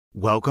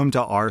Welcome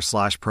to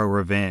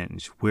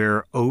r/Prorevenge,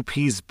 where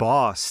OP's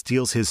boss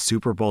steals his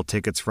Super Bowl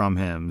tickets from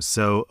him,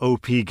 so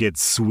OP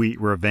gets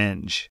sweet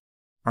revenge.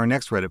 Our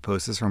next Reddit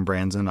post is from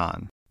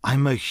Branzanon.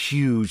 I'm a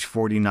huge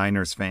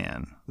 49ers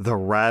fan, the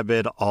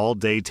rabid,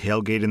 all-day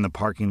tailgate in the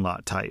parking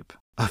lot type.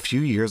 A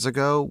few years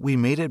ago, we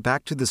made it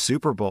back to the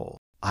Super Bowl.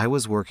 I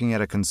was working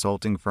at a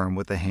consulting firm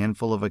with a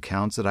handful of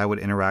accounts that I would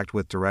interact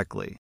with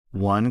directly.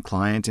 One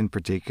client in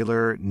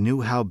particular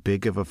knew how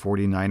big of a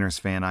 49ers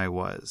fan I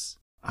was.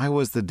 I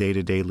was the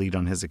day-to-day lead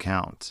on his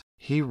account.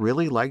 He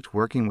really liked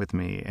working with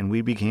me, and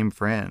we became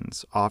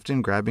friends,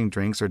 often grabbing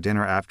drinks or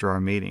dinner after our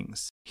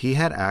meetings. He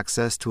had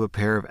access to a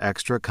pair of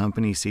extra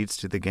company seats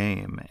to the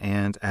game,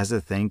 and as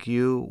a thank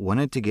you,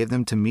 wanted to give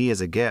them to me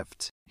as a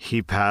gift.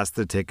 He passed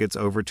the tickets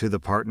over to the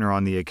partner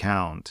on the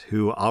account,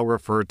 who I'll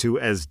refer to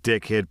as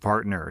Dickhead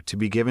Partner, to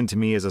be given to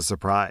me as a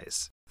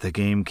surprise. The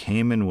game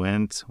came and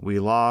went, we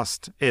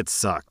lost, it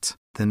sucked.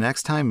 The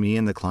next time me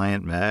and the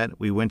client met,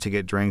 we went to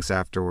get drinks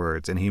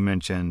afterwards, and he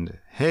mentioned,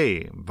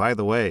 "Hey, by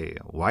the way,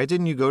 why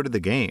didn't you go to the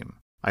game?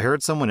 I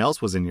heard someone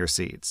else was in your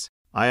seats."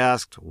 I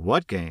asked,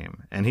 "What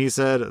game?" And he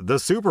said, "The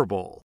Super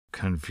Bowl."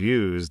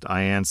 Confused,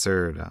 I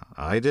answered,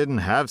 "I didn't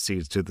have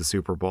seats to the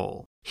Super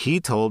Bowl." He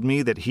told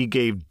me that he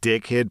gave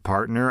Dickhead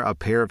Partner a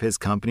pair of his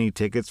company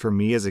tickets for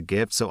me as a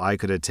gift so I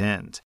could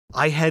attend.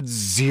 I had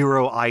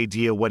zero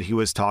idea what he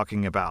was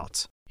talking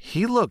about.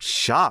 He looked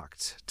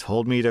shocked,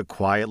 told me to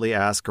quietly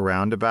ask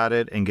around about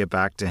it and get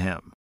back to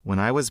him. When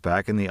I was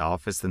back in the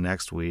office the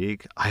next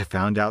week, I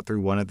found out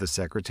through one of the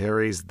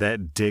secretaries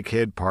that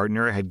Dickhead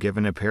Partner had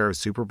given a pair of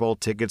Super Bowl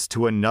tickets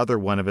to another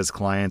one of his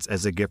clients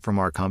as a gift from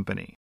our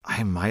company.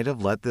 I might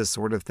have let this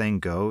sort of thing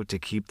go to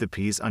keep the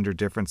peace under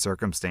different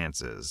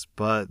circumstances,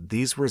 but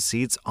these were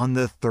seats on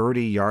the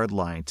 30-yard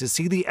line to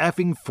see the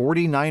effing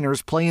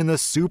 49ers play in the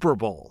Super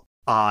Bowl.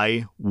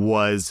 I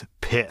was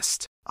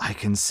pissed. I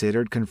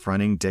considered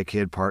confronting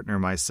Dickhead Partner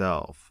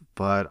myself,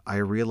 but I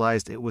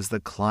realized it was the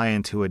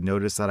client who had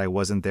noticed that I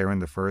wasn't there in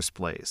the first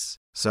place.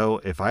 So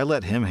if I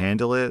let him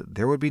handle it,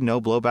 there would be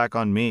no blowback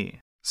on me.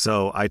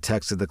 So I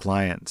texted the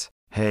client,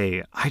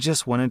 "Hey, I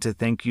just wanted to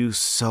thank you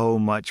so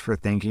much for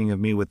thinking of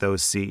me with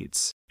those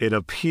seats. It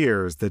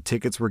appears the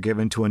tickets were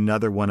given to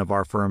another one of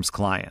our firm's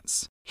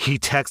clients." He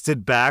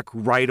texted back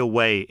right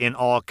away in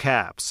all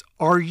caps,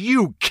 "Are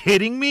you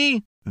kidding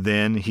me?"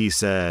 Then he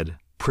said,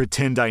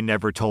 "Pretend I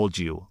never told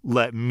you.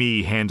 Let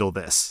me handle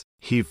this."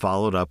 He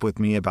followed up with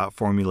me about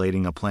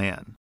formulating a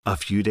plan. A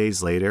few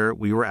days later,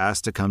 we were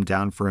asked to come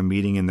down for a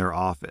meeting in their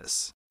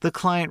office. The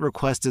client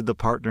requested the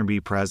partner be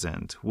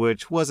present,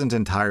 which wasn't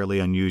entirely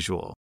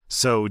unusual.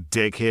 So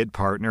Dickhead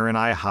Partner and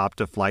I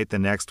hopped a flight the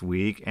next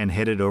week and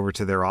headed over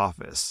to their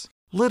office.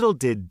 Little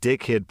did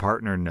Dickhead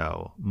Partner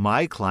know,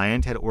 my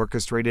client had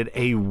orchestrated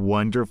a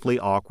wonderfully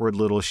awkward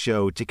little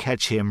show to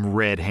catch him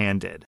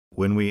red-handed.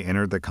 When we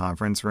entered the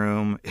conference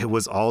room, it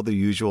was all the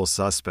usual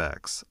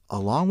suspects,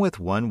 along with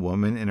one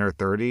woman in her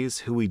 30s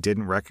who we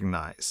didn't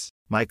recognize.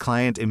 My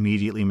client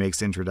immediately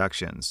makes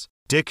introductions.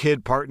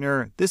 "Dickhead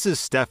Partner, this is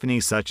Stephanie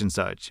such and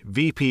such,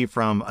 VP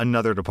from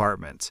another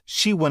department.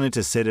 She wanted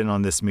to sit in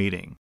on this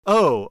meeting."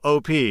 "Oh,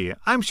 OP,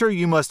 I'm sure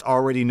you must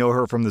already know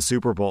her from the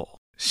Super Bowl."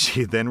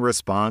 She then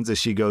responds as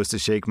she goes to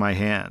shake my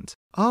hand.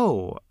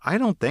 "Oh, I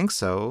don't think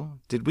so.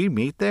 Did we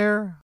meet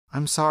there?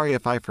 I'm sorry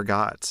if I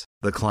forgot."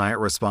 The client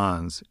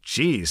responds,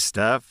 "Geez,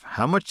 Steph,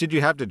 how much did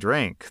you have to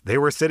drink? They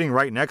were sitting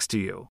right next to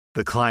you."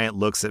 The client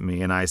looks at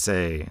me and I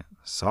say,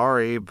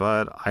 "Sorry,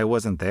 but I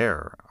wasn't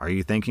there. Are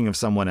you thinking of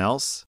someone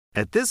else?"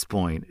 At this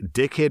point,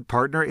 Dickhead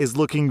Partner is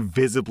looking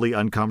visibly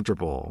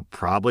uncomfortable,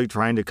 probably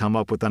trying to come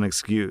up with an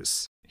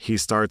excuse. He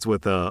starts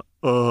with a,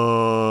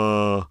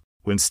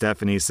 when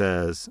Stephanie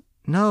says,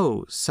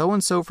 "No,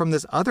 so-and-so from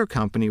this other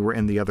company were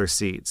in the other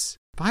seats.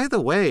 By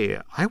the way,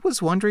 I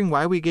was wondering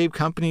why we gave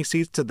company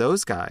seats to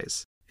those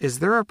guys. Is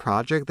there a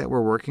project that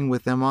we're working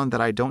with them on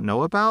that I don't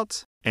know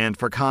about?" And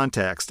for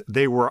context,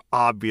 they were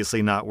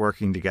obviously not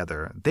working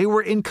together. They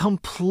were in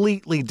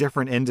completely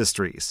different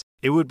industries.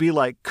 It would be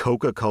like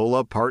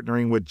Coca-Cola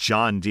partnering with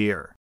John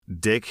Deere.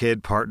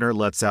 Dickhead Partner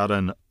lets out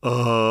an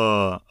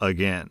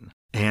again.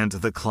 And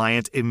the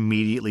client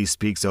immediately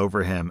speaks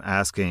over him,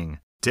 asking,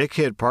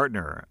 "Dickhead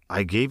Partner,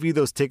 I gave you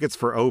those tickets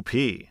for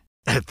OP."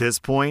 At this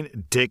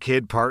point,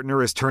 Dickhead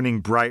Partner is turning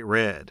bright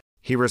red.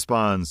 He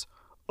responds,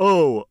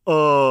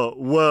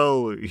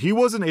 well, he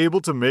wasn't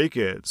able to make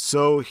it,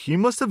 so he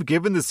must have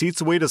given the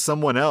seats away to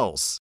someone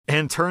else,"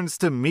 and turns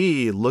to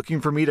me, looking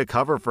for me to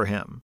cover for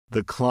him.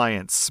 The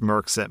client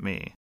smirks at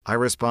me. I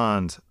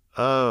respond,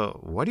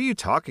 what are you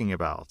talking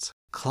about?"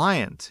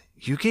 "Client,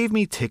 you gave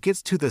me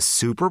tickets to the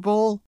Super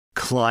Bowl?"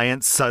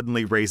 Client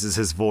suddenly raises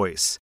his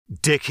voice.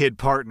 "Dickhead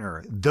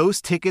Partner,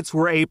 those tickets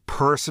were a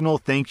personal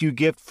thank you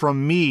gift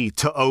from me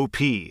to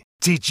OP.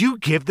 Did you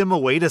give them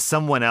away to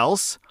someone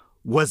else?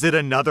 Was it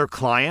another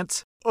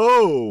client?"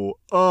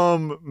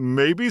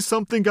 Maybe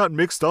something got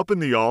mixed up in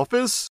the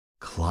office?"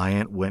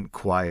 Client went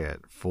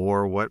quiet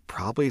for what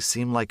probably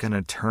seemed like an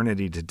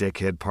eternity to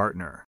Dickhead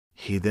Partner.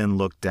 He then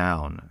looked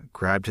down,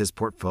 grabbed his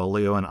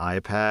portfolio and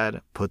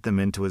iPad, put them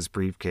into his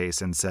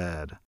briefcase, and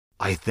said,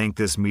 I think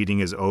this meeting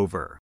is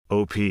over.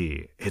 OP,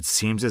 it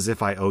seems as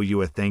if I owe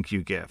you a thank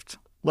you gift.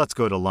 Let's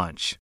go to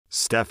lunch.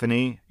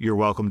 Stephanie, you're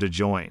welcome to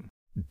join.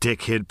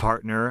 Dickhead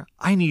partner,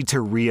 I need to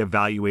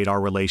reevaluate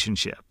our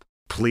relationship.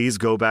 Please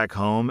go back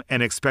home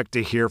and expect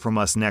to hear from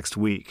us next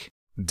week.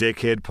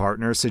 Dickhead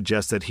partner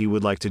suggests that he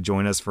would like to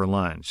join us for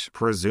lunch,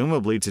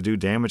 presumably to do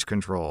damage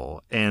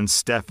control, and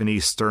Stephanie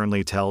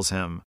sternly tells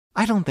him,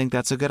 I don't think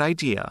that's a good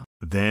idea.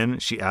 Then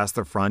she asks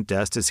the front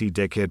desk to see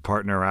Dickhead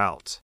partner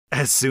out.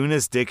 As soon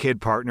as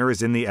Dickhead partner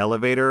is in the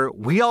elevator,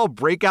 we all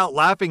break out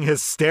laughing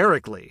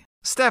hysterically.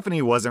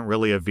 Stephanie wasn't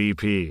really a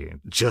VP,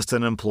 just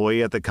an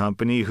employee at the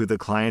company who the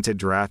client had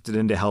drafted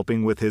into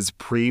helping with his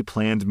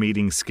pre-planned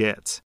meeting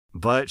skit.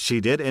 But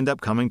she did end up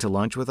coming to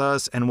lunch with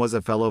us and was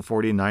a fellow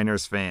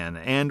 49ers fan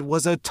and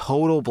was a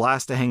total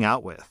blast to hang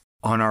out with.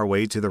 On our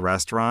way to the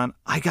restaurant,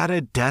 I got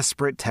a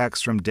desperate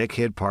text from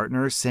Dickhead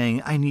partner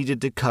saying I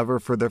needed to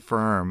cover for the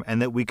firm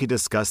and that we could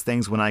discuss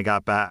things when I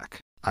got back.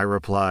 I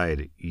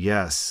replied,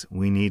 yes,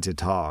 we need to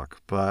talk,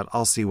 but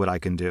I'll see what I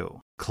can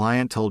do.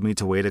 Client told me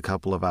to wait a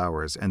couple of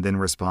hours and then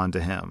respond to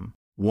him.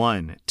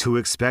 1. To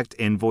expect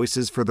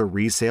invoices for the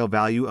resale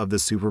value of the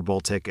Super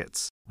Bowl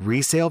tickets.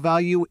 Resale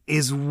value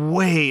is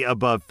way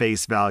above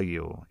face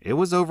value. It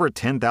was over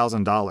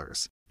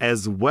 $10,000,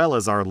 as well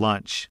as our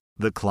lunch.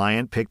 The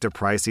client picked a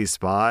pricey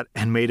spot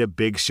and made a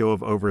big show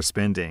of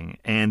overspending,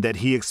 and that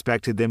he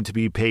expected them to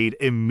be paid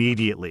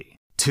immediately.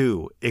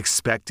 2.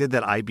 Expected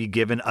that I be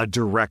given a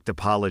direct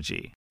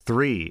apology.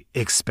 3.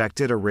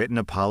 Expected a written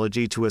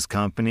apology to his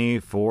company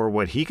for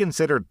what he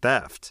considered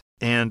theft.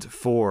 And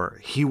 4.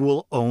 He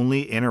will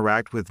only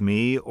interact with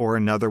me or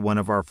another one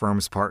of our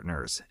firm's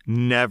partners.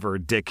 Never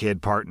Dickhead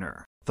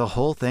partner. The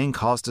whole thing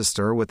caused a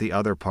stir with the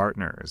other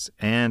partners,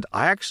 and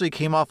I actually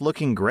came off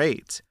looking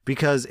great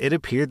because it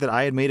appeared that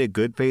I had made a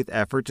good faith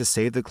effort to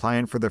save the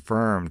client for the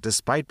firm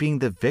despite being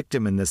the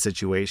victim in this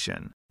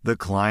situation. The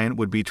client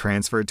would be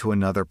transferred to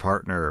another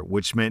partner,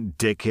 which meant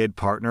Dickhead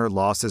partner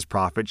lost his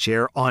profit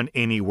share on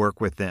any work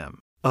with them.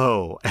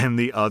 Oh, and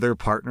the other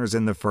partners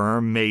in the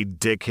firm made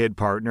Dickhead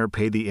partner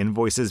pay the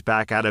invoices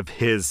back out of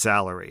his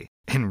salary.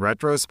 In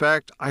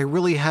retrospect, I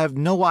really have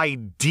no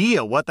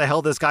idea what the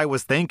hell this guy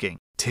was thinking.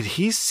 Did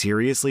he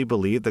seriously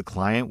believe the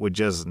client would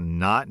just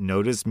not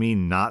notice me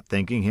not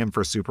thanking him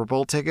for Super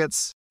Bowl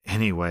tickets?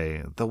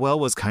 Anyway, the well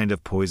was kind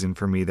of poisoned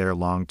for me there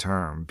long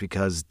term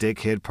because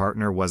Dickhead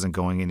partner wasn't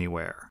going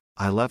anywhere.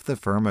 I left the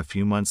firm a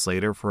few months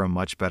later for a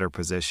much better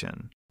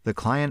position. The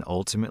client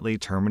ultimately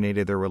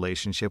terminated their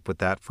relationship with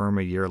that firm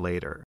a year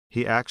later.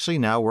 He actually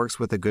now works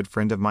with a good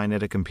friend of mine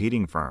at a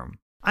competing firm.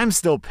 I'm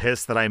still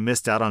pissed that I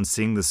missed out on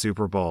seeing the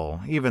Super Bowl,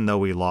 even though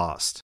we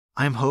lost.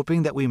 I'm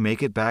hoping that we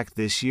make it back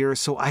this year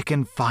so I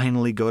can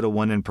finally go to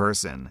one in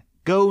person.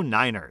 Go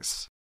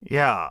Niners!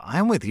 Yeah,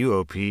 I'm with you,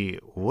 OP.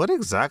 What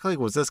exactly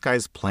was this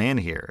guy's plan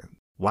here?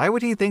 Why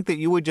would he think that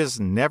you would just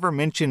never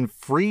mention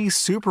free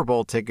Super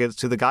Bowl tickets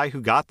to the guy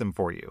who got them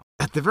for you?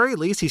 At the very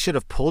least, he should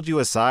have pulled you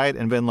aside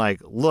and been like,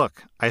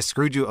 look, I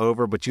screwed you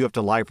over, but you have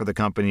to lie for the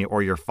company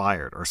or you're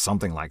fired, or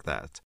something like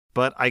that.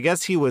 But I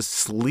guess he was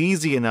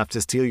sleazy enough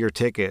to steal your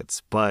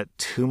tickets, but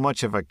too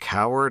much of a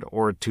coward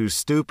or too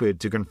stupid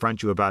to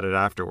confront you about it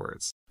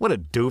afterwards. What a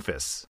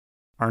doofus.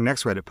 Our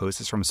next Reddit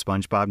post is from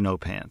SpongeBob No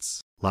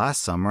Pants.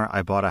 Last summer,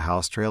 I bought a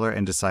house trailer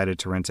and decided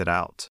to rent it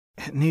out.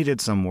 It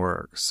needed some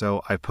work,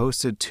 so I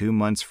posted 2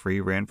 months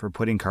free rent for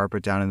putting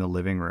carpet down in the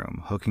living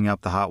room, hooking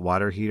up the hot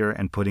water heater,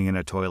 and putting in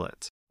a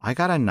toilet. I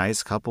got a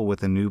nice couple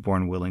with a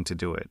newborn willing to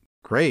do it.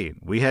 Great,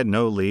 we had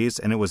no lease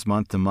and it was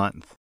month to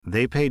month.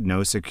 They paid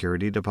no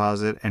security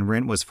deposit and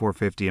rent was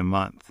 $450 a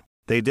month.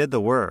 They did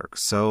the work,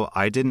 so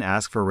I didn't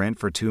ask for rent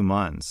for 2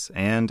 months,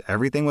 and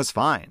everything was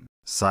fine.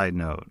 Side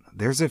note,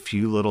 there's a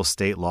few little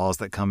state laws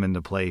that come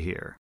into play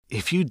here.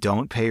 If you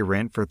don't pay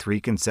rent for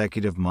 3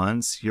 consecutive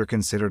months, you're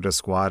considered a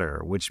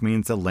squatter, which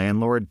means the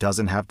landlord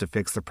doesn't have to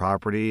fix the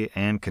property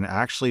and can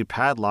actually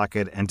padlock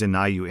it and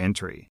deny you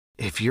entry.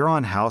 If you're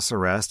on house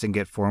arrest and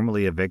get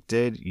formally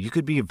evicted, you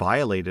could be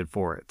violated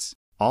for it.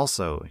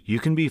 Also, you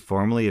can be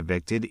formally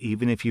evicted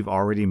even if you've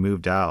already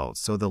moved out,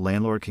 so the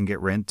landlord can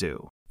get rent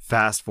due.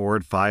 Fast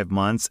forward 5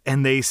 months,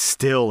 and they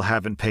still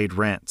haven't paid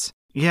rent.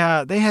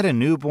 Yeah, they had a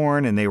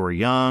newborn and they were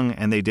young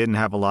and they didn't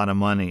have a lot of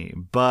money,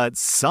 but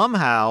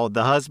somehow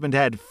the husband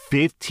had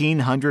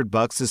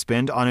 $1,500 to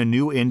spend on a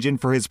new engine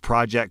for his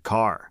project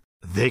car.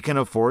 They can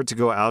afford to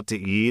go out to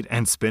eat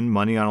and spend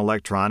money on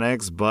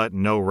electronics, but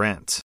no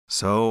rent.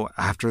 So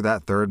after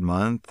that 3rd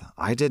month,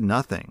 I did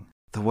nothing.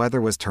 The weather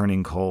was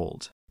turning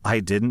cold. I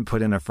didn't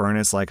put in a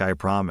furnace like I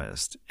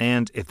promised,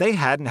 and if they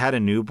hadn't had a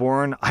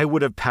newborn, I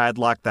would have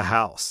padlocked the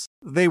house.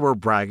 They were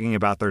bragging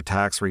about their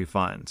tax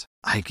refund.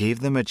 I gave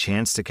them a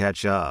chance to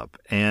catch up,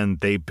 and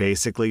they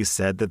basically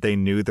said that they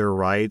knew their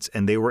rights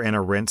and they were in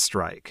a rent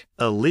strike.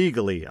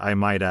 Illegally, I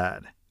might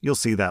add. You'll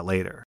see that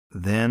later.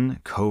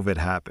 Then COVID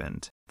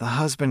happened. The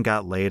husband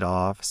got laid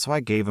off, so I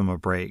gave him a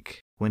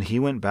break. When he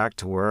went back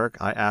to work,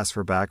 I asked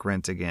for back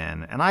rent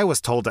again, and I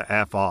was told to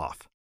F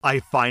off. I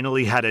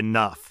finally had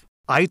enough.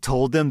 I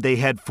told them they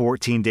had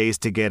 14 days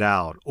to get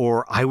out,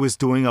 or I was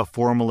doing a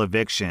formal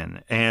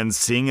eviction, and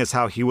seeing as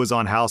how he was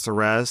on house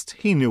arrest,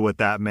 he knew what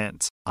that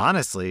meant.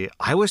 Honestly,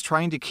 I was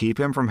trying to keep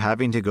him from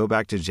having to go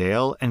back to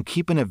jail and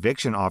keep an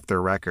eviction off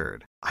their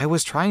record. I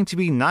was trying to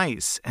be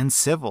nice and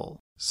civil.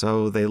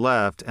 So they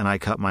left and I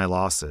cut my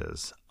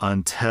losses,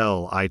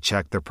 until I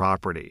checked the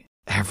property.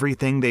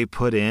 Everything they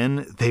put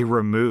in, they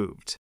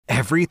removed.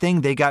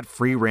 Everything they got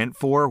free rent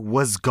for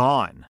was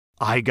gone.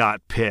 I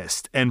got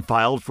pissed and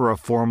filed for a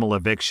formal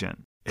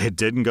eviction. It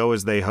didn't go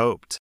as they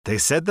hoped. They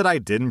said that I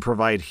didn't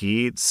provide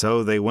heat,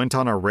 so they went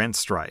on a rent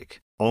strike.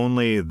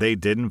 Only they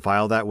didn't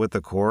file that with the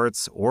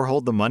courts or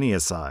hold the money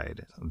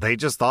aside. They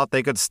just thought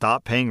they could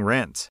stop paying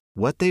rent.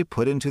 What they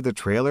put into the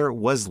trailer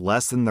was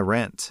less than the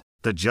rent.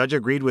 The judge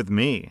agreed with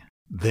me.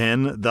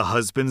 Then the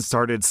husband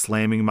started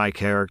slamming my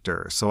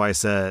character, so I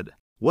said,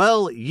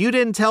 "Well, you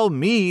didn't tell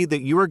me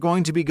that you were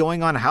going to be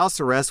going on house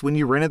arrest when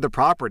you rented the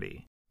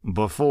property."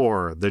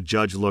 Before, the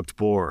judge looked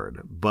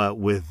bored, but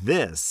with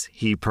this,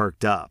 he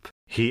perked up.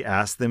 He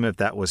asked them if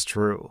that was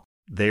true.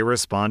 They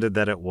responded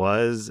that it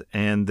was,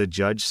 and the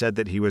judge said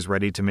that he was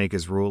ready to make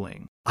his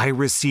ruling. I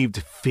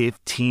received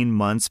 15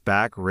 months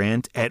back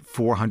rent at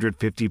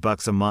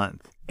 $450 a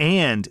month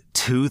and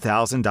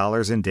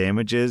 $2,000 in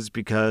damages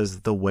because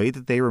the way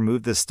that they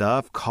removed the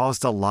stuff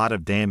caused a lot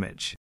of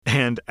damage.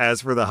 And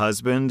as for the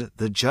husband,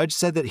 the judge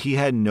said that he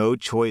had no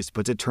choice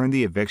but to turn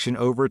the eviction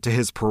over to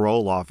his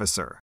parole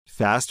officer.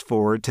 Fast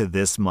forward to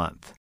this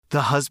month.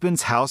 The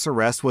husband's house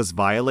arrest was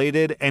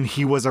violated and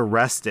he was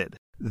arrested.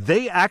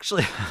 They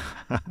actually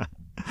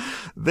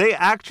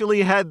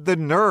had the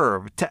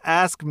nerve to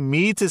ask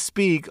me to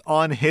speak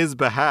on his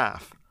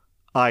behalf.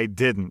 I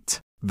didn't.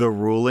 The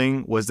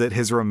ruling was that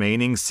his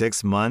remaining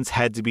 6 months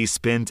had to be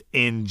spent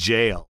in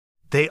jail.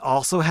 They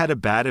also had a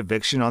bad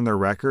eviction on their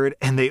record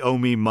and they owe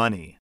me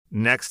money.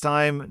 Next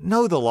time,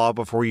 know the law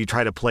before you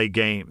try to play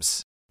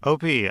games.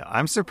 OP,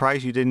 I'm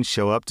surprised you didn't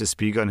show up to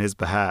speak on his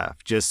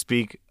behalf. Just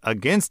speak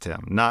against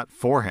him, not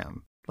for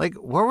him. Like,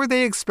 what were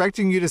they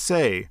expecting you to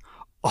say?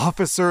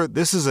 "Officer,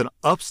 this is an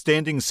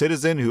upstanding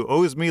citizen who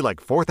owes me like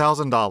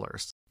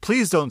 $4,000.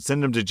 Please don't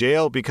send him to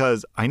jail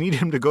because I need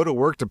him to go to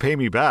work to pay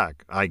me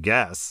back, I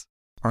guess."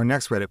 Our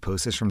next Reddit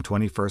post is from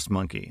 21st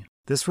Monkey.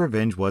 This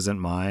revenge wasn't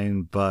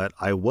mine, but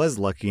I was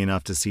lucky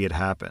enough to see it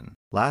happen.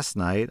 Last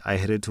night, I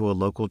headed to a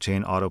local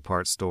chain auto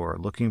parts store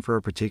looking for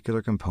a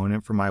particular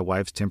component for my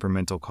wife's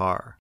temperamental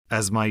car.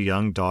 As my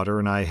young daughter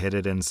and I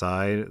headed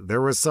inside, there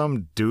was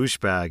some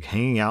douchebag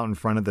hanging out in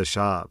front of the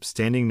shop,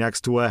 standing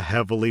next to a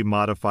heavily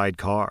modified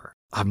car.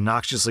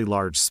 Obnoxiously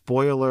large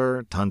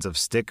spoiler, tons of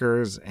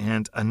stickers,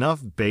 and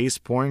enough bass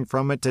pouring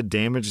from it to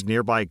damage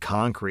nearby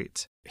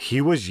concrete.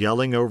 He was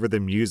yelling over the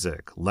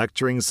music,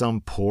 lecturing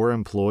some poor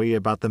employee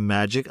about the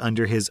magic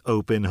under his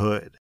open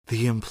hood.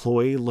 The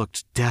employee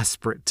looked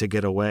desperate to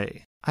get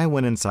away. I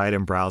went inside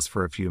and browsed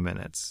for a few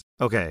minutes.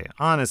 Okay,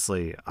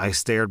 honestly, I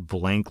stared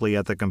blankly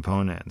at the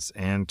components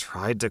and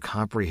tried to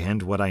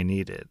comprehend what I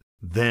needed.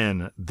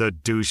 Then the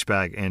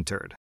douchebag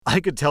entered. I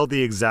could tell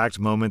the exact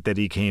moment that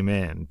he came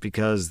in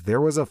because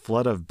there was a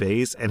flood of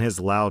bass and his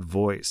loud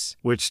voice,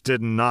 which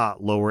did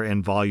not lower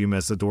in volume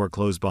as the door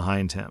closed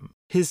behind him.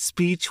 His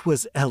speech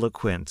was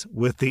eloquent,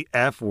 with the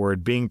F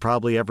word being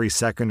probably every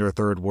second or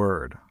third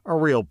word. A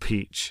real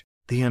peach.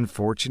 The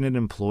unfortunate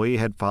employee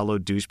had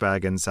followed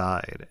douchebag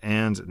inside,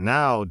 and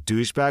now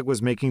douchebag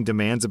was making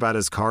demands about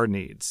his car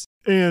needs.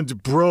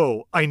 "And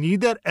bro, I need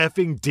that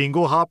effing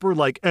dingle hopper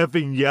like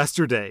effing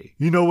yesterday.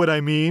 You know what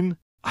I mean?"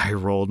 I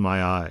rolled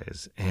my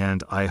eyes,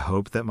 and I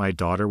hoped that my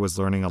daughter was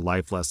learning a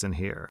life lesson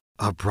here.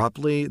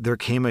 Abruptly, there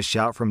came a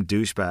shout from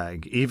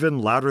douchebag, even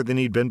louder than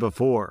he'd been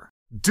before.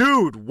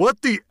 "Dude,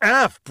 what the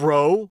F,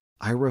 bro?"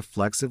 I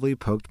reflexively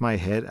poked my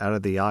head out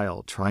of the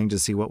aisle, trying to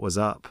see what was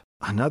up.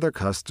 Another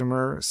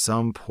customer,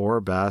 some poor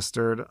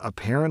bastard,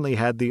 apparently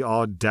had the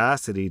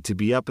audacity to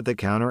be up at the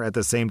counter at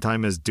the same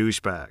time as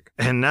douchebag.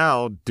 And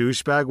now,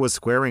 douchebag was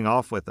squaring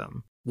off with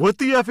him. "What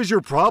the F is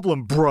your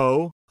problem,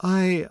 bro?"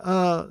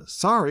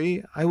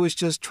 Sorry, I was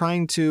just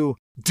trying to...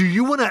 "Do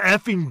you want to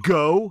effing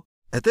go?"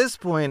 At this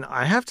point,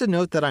 I have to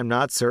note that I'm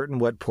not certain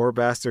what poor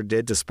bastard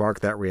did to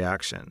spark that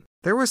reaction.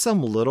 There was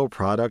some little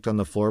product on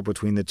the floor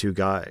between the two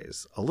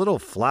guys. A little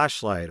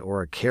flashlight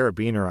or a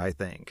carabiner, I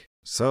think.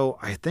 So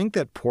I think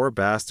that poor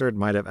bastard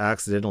might have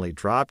accidentally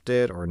dropped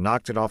it or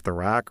knocked it off the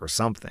rack or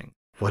something.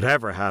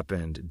 Whatever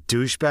happened,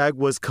 douchebag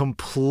was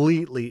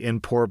completely in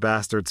poor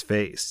bastard's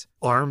face.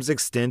 Arms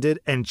extended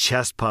and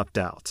chest puffed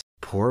out.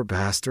 Poor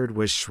bastard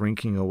was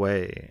shrinking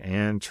away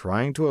and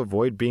trying to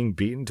avoid being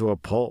beaten to a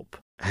pulp.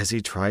 As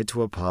he tried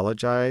to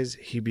apologize,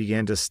 he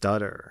began to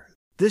stutter.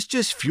 This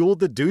just fueled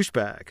the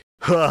douchebag.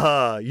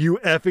 "Haha, you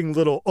effing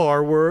little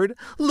R-word.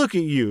 Look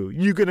at you.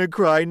 You gonna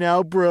cry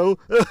now, bro?"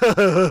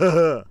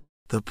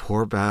 The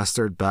poor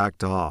bastard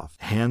backed off,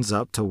 hands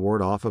up to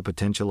ward off a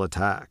potential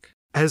attack.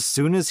 As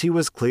soon as he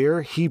was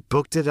clear, he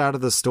booked it out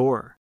of the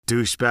store.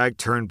 Douchebag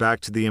turned back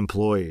to the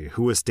employee,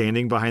 who was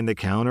standing behind the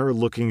counter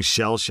looking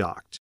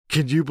shell-shocked.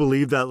 "Can you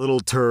believe that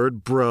little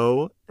turd,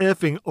 bro?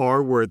 Effing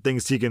R-word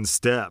thinks he can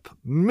step.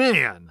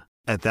 Man!"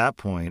 At that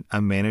point,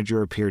 a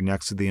manager appeared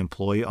next to the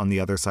employee on the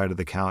other side of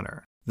the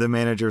counter. The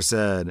manager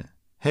said,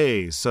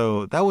 "Hey,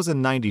 so that was a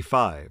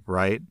 95,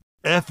 right?"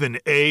 "Effin'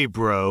 A,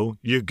 bro.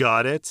 You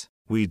got it?"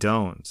 "We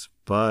don't,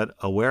 but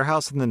a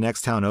warehouse in the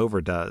next town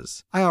over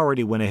does. I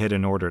already went ahead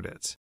and ordered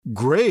it."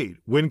 "Great.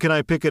 When can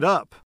I pick it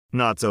up?"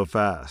 "Not so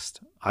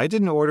fast. I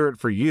didn't order it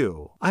for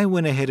you. I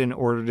went ahead and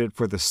ordered it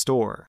for the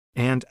store.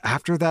 And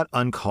after that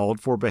uncalled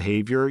for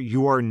behavior,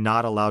 you are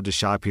not allowed to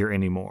shop here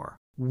anymore."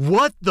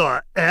 "What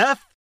the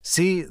F?"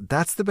 See,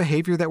 that's the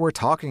behavior that we're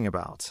talking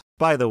about.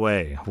 By the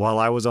way, while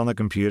I was on the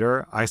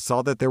computer, I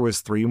saw that there was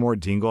 3 more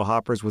dingle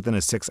hoppers within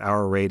a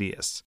 6-hour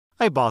radius.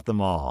 I bought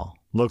them all.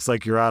 Looks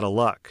like you're out of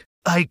luck.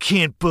 "I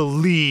can't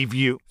believe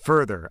you."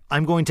 Further,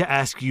 I'm going to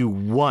ask you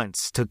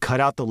once to cut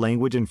out the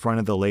language in front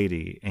of the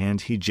lady, and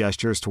he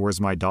gestures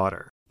towards my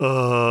daughter.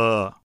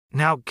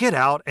 Now get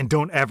out and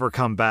don't ever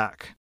come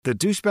back." The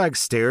douchebag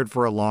stared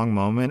for a long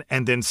moment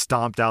and then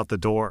stomped out the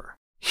door.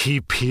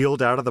 He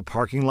peeled out of the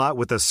parking lot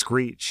with a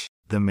screech.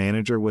 The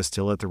manager was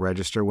still at the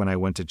register when I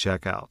went to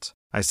check out.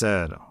 I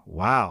said,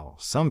 "Wow,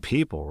 some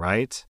people,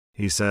 right?"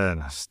 He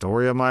said,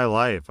 "Story of my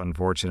life,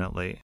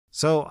 unfortunately."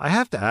 So I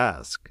have to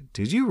ask,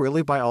 did you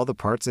really buy all the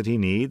parts that he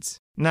needs?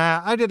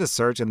 Nah, I did a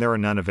search and there are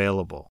none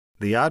available.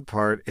 The odd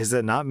part is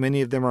that not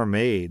many of them are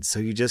made, so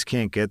you just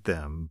can't get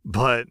them.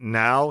 But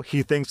now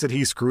he thinks that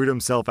he screwed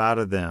himself out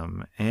of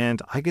them,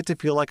 and I get to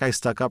feel like I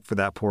stuck up for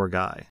that poor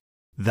guy.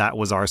 That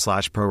was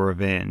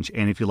r/Prorevenge,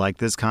 and if you like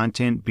this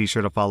content, be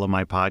sure to follow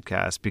my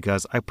podcast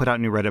because I put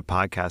out new Reddit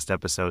podcast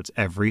episodes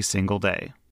every single day.